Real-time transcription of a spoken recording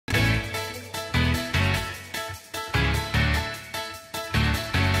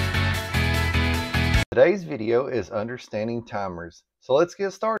Today's video is understanding timers. So let's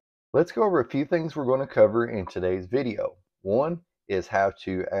get started. Let's go over a few things we're going to cover in today's video. One is how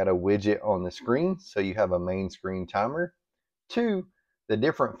to add a widget on the screen so you have a main screen timer. Two, the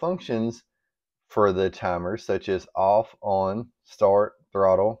different functions for the timer such as off, on, start,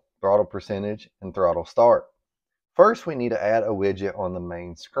 throttle, throttle percentage, and throttle start. First, we need to add a widget on the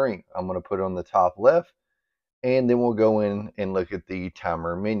main screen. I'm going to put it on the top left, and then we'll go in and look at the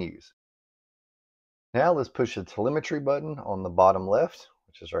timer menus. Now let's push the telemetry button on the bottom left,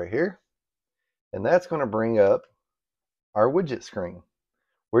 which is right here. And that's going to bring up our widget screen.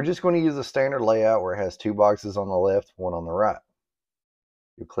 We're just going to use a standard layout where it has two boxes on the left, one on the right.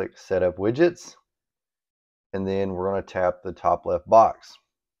 You click Setup Widgets, and then we're going to tap the top left box.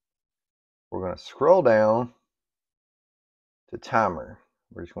 We're going to scroll down to Timer.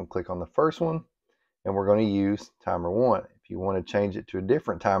 We're just going to click on the first one, and we're going to use Timer 1. If you want to change it to a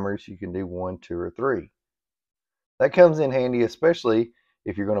different timers, you can do 1, 2, or 3. That comes in handy, especially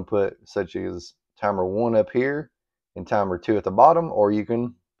if you're going to put such as timer 1 up here and timer 2 at the bottom, or you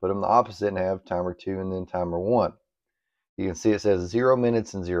can put them the opposite and have timer 2 and then timer 1. You can see it says 0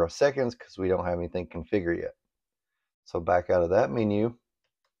 minutes and 0 seconds because we don't have anything configured yet. So back out of that menu,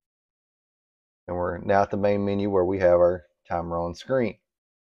 and we're now at the main menu where we have our timer on screen.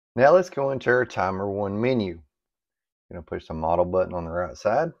 Now let's go into our timer 1 menu. I'm going to push the model button on the right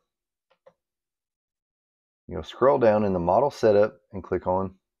side. You'll scroll down in the model setup and click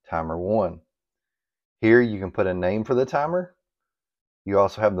on timer 1. Here you can put a name for the timer. You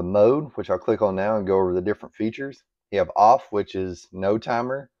also have the mode, which I'll click on now and go over the different features. You have off, which is no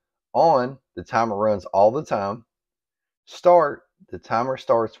timer. On, the timer runs all the time. Start, the timer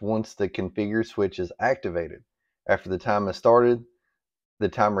starts once the configure switch is activated. After the time is started, the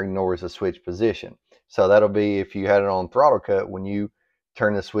timer ignores the switch position. So that'll be if you had it on throttle cut, when you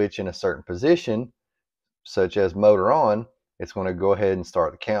turn the switch in a certain position, such as motor on, it's going to go ahead and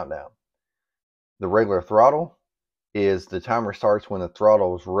start the countdown. The regular throttle is the timer starts when the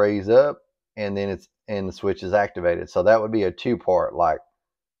throttle is raised up and then the switch is activated. So that would be a two-part, like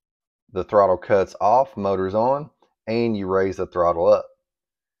the throttle cuts off, motor's on, and you raise the throttle up.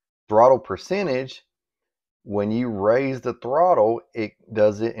 Throttle percentage, when you raise the throttle, it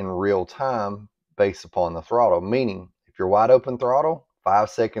does it in real time based upon the throttle, meaning if you're wide open throttle, 5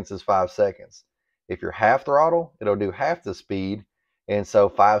 seconds is 5 seconds. If you're half throttle, it'll do half the speed, and so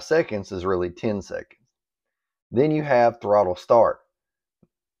 5 seconds is really 10 seconds. Then you have throttle start.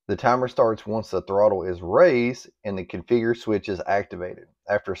 The timer starts once the throttle is raised and the configure switch is activated.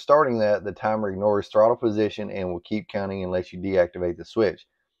 After starting that, the timer ignores throttle position and will keep counting unless you deactivate the switch.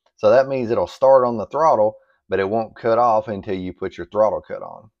 So that means it'll start on the throttle, but it won't cut off until you put your throttle cut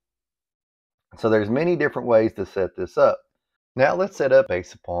on. So there's many different ways to set this up. Now let's set up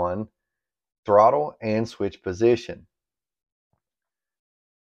based upon throttle and switch position.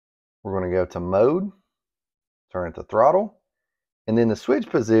 We're going to go to mode, turn it to throttle, and then the switch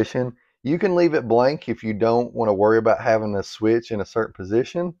position, you can leave it blank if you don't want to worry about having a switch in a certain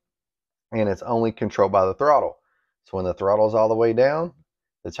position, and it's only controlled by the throttle. So when the throttle is all the way down,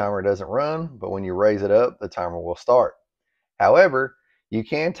 the timer doesn't run, but when you raise it up, the timer will start. However, you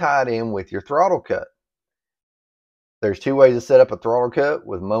can tie it in with your throttle cut. There's two ways to set up a throttle cut,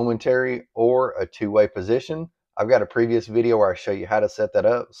 with momentary or a two-way position. I've got a previous video where I show you how to set that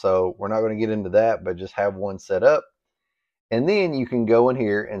up, so we're not going to get into that, but just have one set up. And then you can go in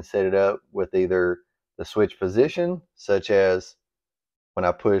here and set it up with either the switch position, such as when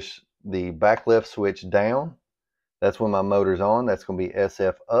I push the back left switch down, that's when my motor's on, that's going to be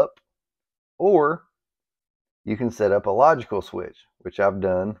SF up. Or you can set up a logical switch, which I've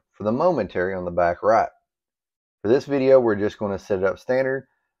done for the momentary on the back right. For this video, we're just going to set it up standard,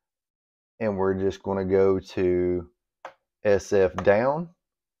 and we're just going to go to SF down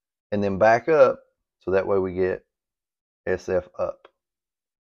and then back up, so that way we get SF up.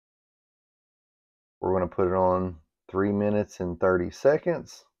 We're going to put it on 3 minutes and 30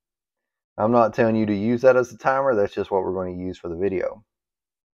 seconds. I'm not telling you to use that as a timer, that's just what we're going to use for the video.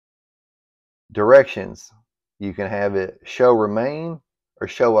 Directions, you can have it show remain or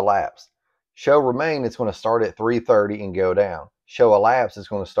show elapsed. Show remain, it's going to start at 3:30 and go down. Show elapsed, it's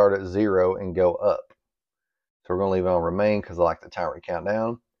going to start at 0 and go up. So we're going to leave it on remain because I like the timer to count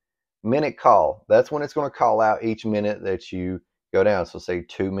down. Minute call, that's when it's going to call out each minute that you go down. So say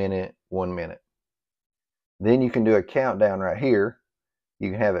 2 minute, 1 minute. Then you can do a countdown right here.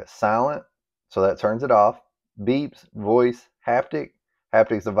 You can have it silent, so that turns it off. Beeps, voice, haptic.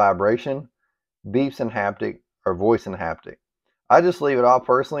 Haptic's a vibration. Beeps and haptic, or voice and haptic. I just leave it off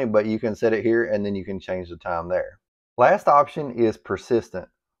personally, but you can set it here and then you can change the time there. Last option is persistent.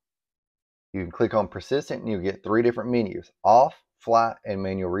 You can click on persistent and you'll get 3 different menus: off, flat, and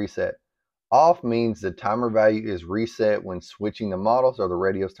manual reset. Off means the timer value is reset when switching the models or the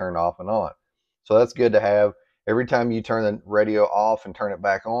radio's turned off and on. So that's good to have. Every time you turn the radio off and turn it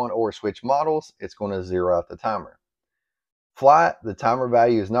back on or switch models, it's going to zero out the timer. Flat, the timer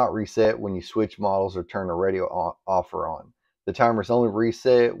value is not reset when you switch models or turn the radio off or on. The timer is only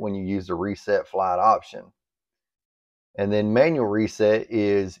reset when you use the reset flat option. And then manual reset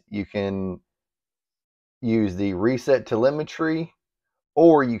is you can use the reset telemetry,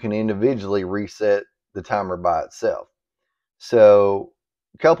 or you can individually reset the timer by itself. So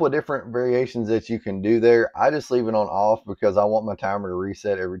a couple of different variations that you can do there. I just leave it on off because I want my timer to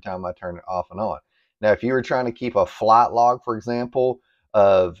reset every time I turn it off and on. Now, if you were trying to keep a flight log, for example,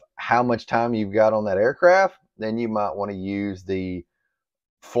 of how much time you've got on that aircraft, then you might want to use the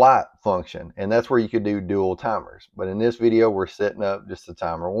flight function, and that's where you could do dual timers. But in this video, we're setting up just the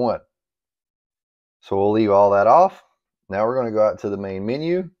timer 1. So we'll leave all that off. Now we're going to go out to the main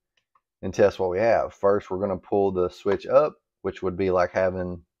menu and test what we have. First, we're going to pull the switch up, which would be like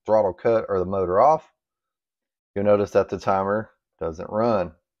having throttle cut or the motor off. You'll notice that the timer doesn't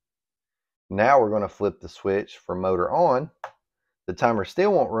run. Now we're going to flip the switch for motor on. The timer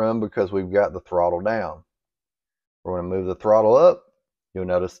still won't run because we've got the throttle down. We're going to move the throttle up. You'll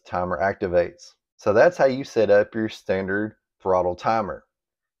notice the timer activates. So that's how you set up your standard throttle timer.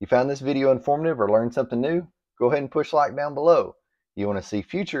 You found this video informative or learned something new? Go ahead and push like down below. You want to see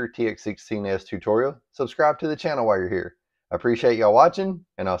future TX16s tutorial? Subscribe to the channel while you're here. I appreciate y'all watching,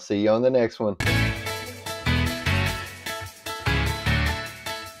 and I'll see you on the next one.